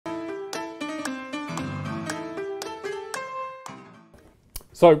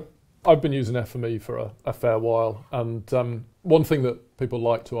So I've been using FME for a fair while, and one thing that people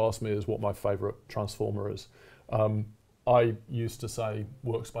like to ask me is what my favourite transformer is. I used to say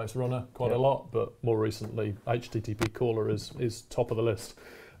workspace runner quite a lot, but more recently HTTPCaller is top of the list.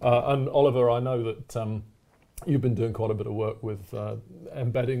 And Oliver, I know that you've been doing quite a bit of work with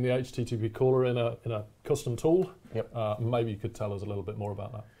embedding the HTTPCaller in a custom tool. Maybe you could tell us a little bit more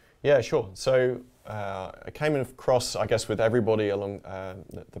about that. Yeah, sure. So I came across, I guess, with everybody along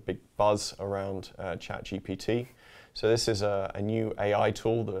the big buzz around ChatGPT. So this is a new AI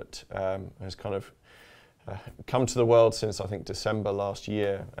tool that has kind of come to the world since, I think, December last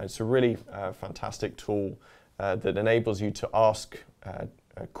year. It's a really fantastic tool that enables you to ask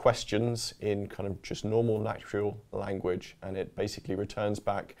questions in kind of just normal natural language, and it basically returns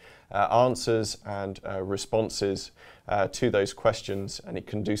back answers and responses to those questions, and it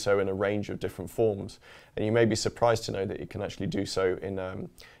can do so in a range of different forms. And you may be surprised to know that it can actually do so and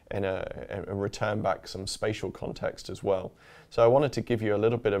return back some spatial context as well. So I wanted to give you a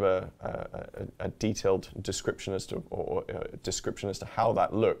little bit of a detailed description as to how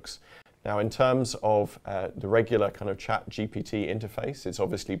that looks. Now, in terms of the regular kind of ChatGPT interface, it's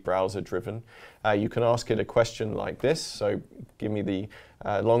obviously browser driven. You can ask it a question like this. So give me the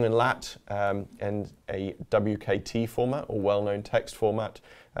long and lat and a WKT format, or well-known text format,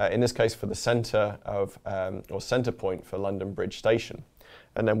 in this case for the center of, or center point for London Bridge Station.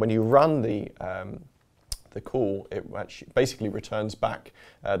 And then when you run the call, it actually basically returns back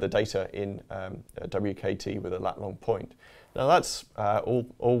the data in WKT with a lat long point. Now that's all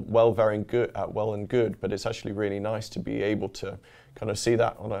well and good, but it's actually really nice to be able to kind of see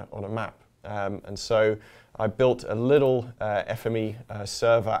that on a map. And so I built a little FME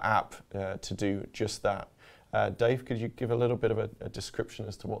server app to do just that. Dave, could you give a little bit of a description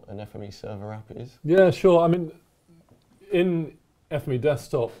as to what an FME server app is? Yeah, sure. I mean, in FME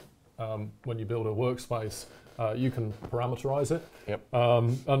Desktop, when you build a workspace, you can parameterize it.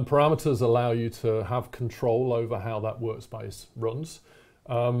 And parameters allow you to have control over how that workspace runs.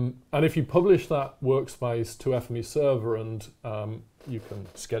 And if you publish that workspace to FME server, and you can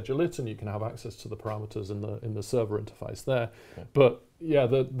schedule it, and you can have access to the parameters in the server interface there. But yeah,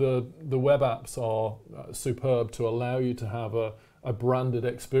 the web apps are superb to allow you to have a branded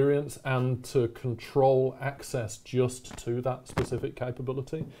experience and to control access just to that specific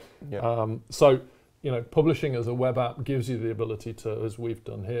capability. So, you know, publishing as a web app gives you the ability to, as we've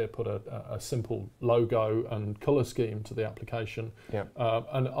done here, put a simple logo and color scheme to the application,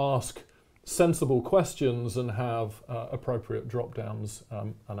 and ask sensible questions and have appropriate drop downs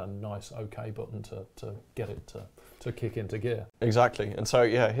and a nice OK button to get it to kick into gear. Exactly. And so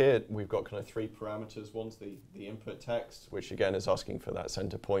yeah, here we've got kind of three parameters. One's the input text, which again is asking for that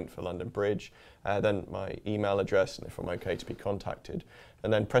center point for London Bridge, then my email address and if I'm okay to be contacted.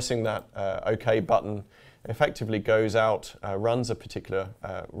 And then pressing that OK button effectively goes out, runs the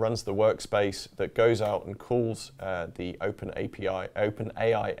workspace that goes out and calls the OpenAI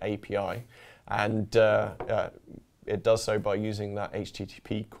API, and it does so by using that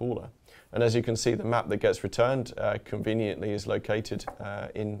HTTP caller. And as you can see, the map that gets returned conveniently is located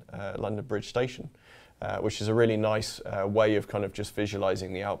in London Bridge Station, which is a really nice way of kind of just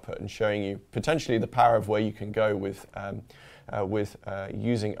visualizing the output and showing you potentially the power of where you can go with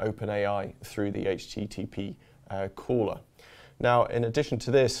using OpenAI through the HTTP caller. Now, in addition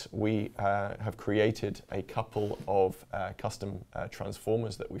to this, we have created a couple of custom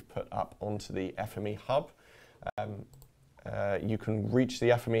transformers that we've put up onto the FME hub. You can reach the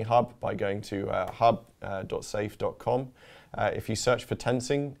FME hub by going to hub.safe.com. If you search for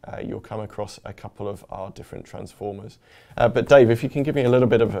tensing, you'll come across a couple of our different transformers. But Dave, if you can give me a little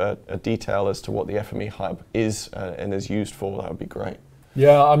bit of a detail as to what the FME hub is and is used for, that would be great.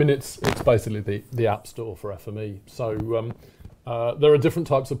 Yeah, I mean, it's basically the app store for FME. So there are different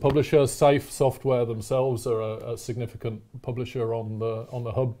types of publishers. Safe Software themselves are a significant publisher on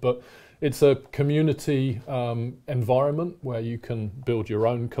the hub, but it's a community environment where you can build your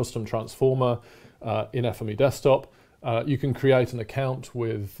own custom transformer in FME Desktop. You can create an account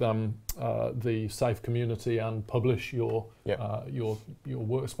with the Safe community and publish your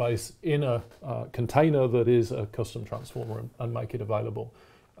workspace in a container that is a custom transformer and make it available.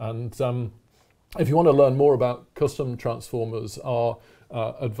 And if you want to learn more about custom transformers, our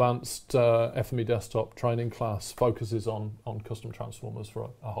advanced FME Desktop training class focuses on custom transformers for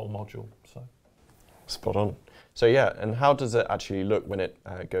a whole module. So, spot on. So yeah, and how does it actually look when it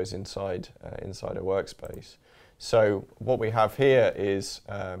goes inside a workspace? So what we have here is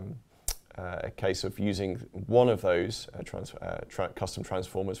a case of using one of those custom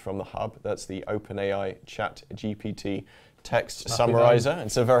transformers from the hub. That's the OpenAI ChatGPT text summarizer.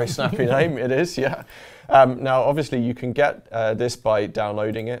 It's a very snappy name, it is, yeah. Now, obviously, you can get this by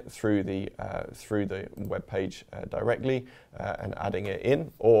downloading it through the web page directly and adding it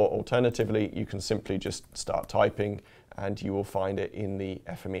in, or alternatively, you can simply just start typing and you will find it in the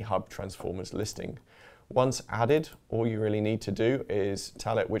FME Hub Transformers listing. Once added, all you really need to do is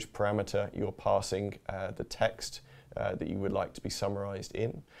tell it which parameter you're passing the text that you would like to be summarized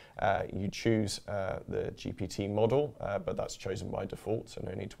in. You choose the GPT model, but that's chosen by default, so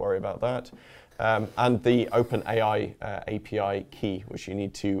no need to worry about that. And the OpenAI API key, which you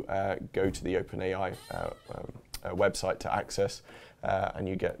need to go to the OpenAI website to access, and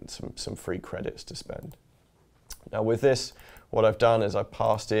you get some free credits to spend. Now with this, what I've done is I've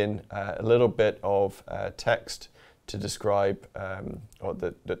passed in a little bit of text to describe, or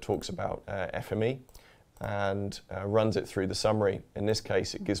that talks about FME, and runs it through the summary. In this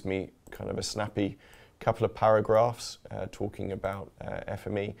case, it gives me kind of a snappy couple of paragraphs talking about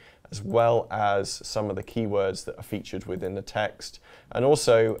FME, as well as some of the keywords that are featured within the text, and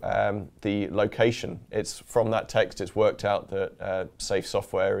also the location. It's from that text it's worked out that Safe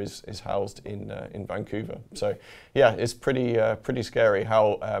Software is housed in Vancouver. So yeah, it's pretty scary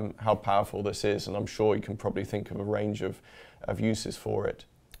how powerful this is, and I'm sure you can probably think of a range of uses for it.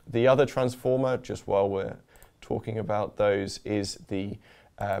 The other transformer, just while we're talking about those, is the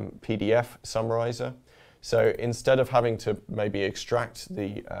PDF summarizer. So instead of having to maybe extract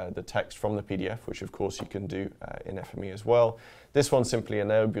the text from the PDF, which of course you can do in FME as well, this one simply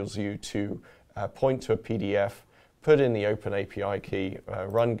enables you to point to a PDF, put in the Open API key,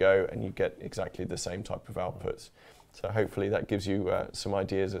 run Go, and you get exactly the same type of outputs. So hopefully that gives you some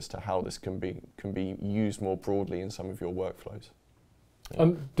ideas as to how this can be used more broadly in some of your workflows.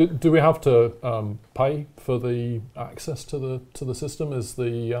 And do we have to pay for the access to the system? Is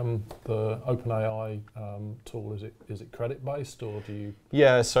the OpenAI tool, is it credit based, or do you?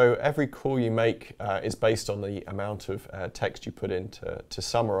 Yeah, so every call you make is based on the amount of text you put in to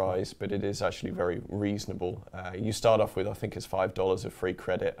summarize, but it is actually very reasonable. You start off with, I think it's $5 of free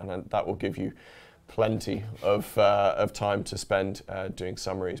credit, and then that will give you plenty of time to spend doing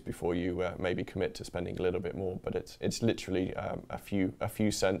summaries before you maybe commit to spending a little bit more. But it's literally a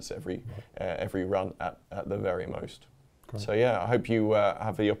few cents every run at the very most. Great. So yeah, I hope you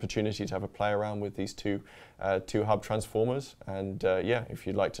have the opportunity to have a play around with these two hub transformers. And yeah, if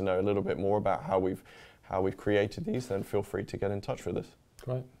you'd like to know a little bit more about how we've created these, then feel free to get in touch with us.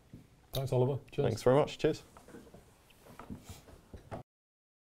 Great. Thanks, Oliver. Cheers. Thanks very much. Cheers.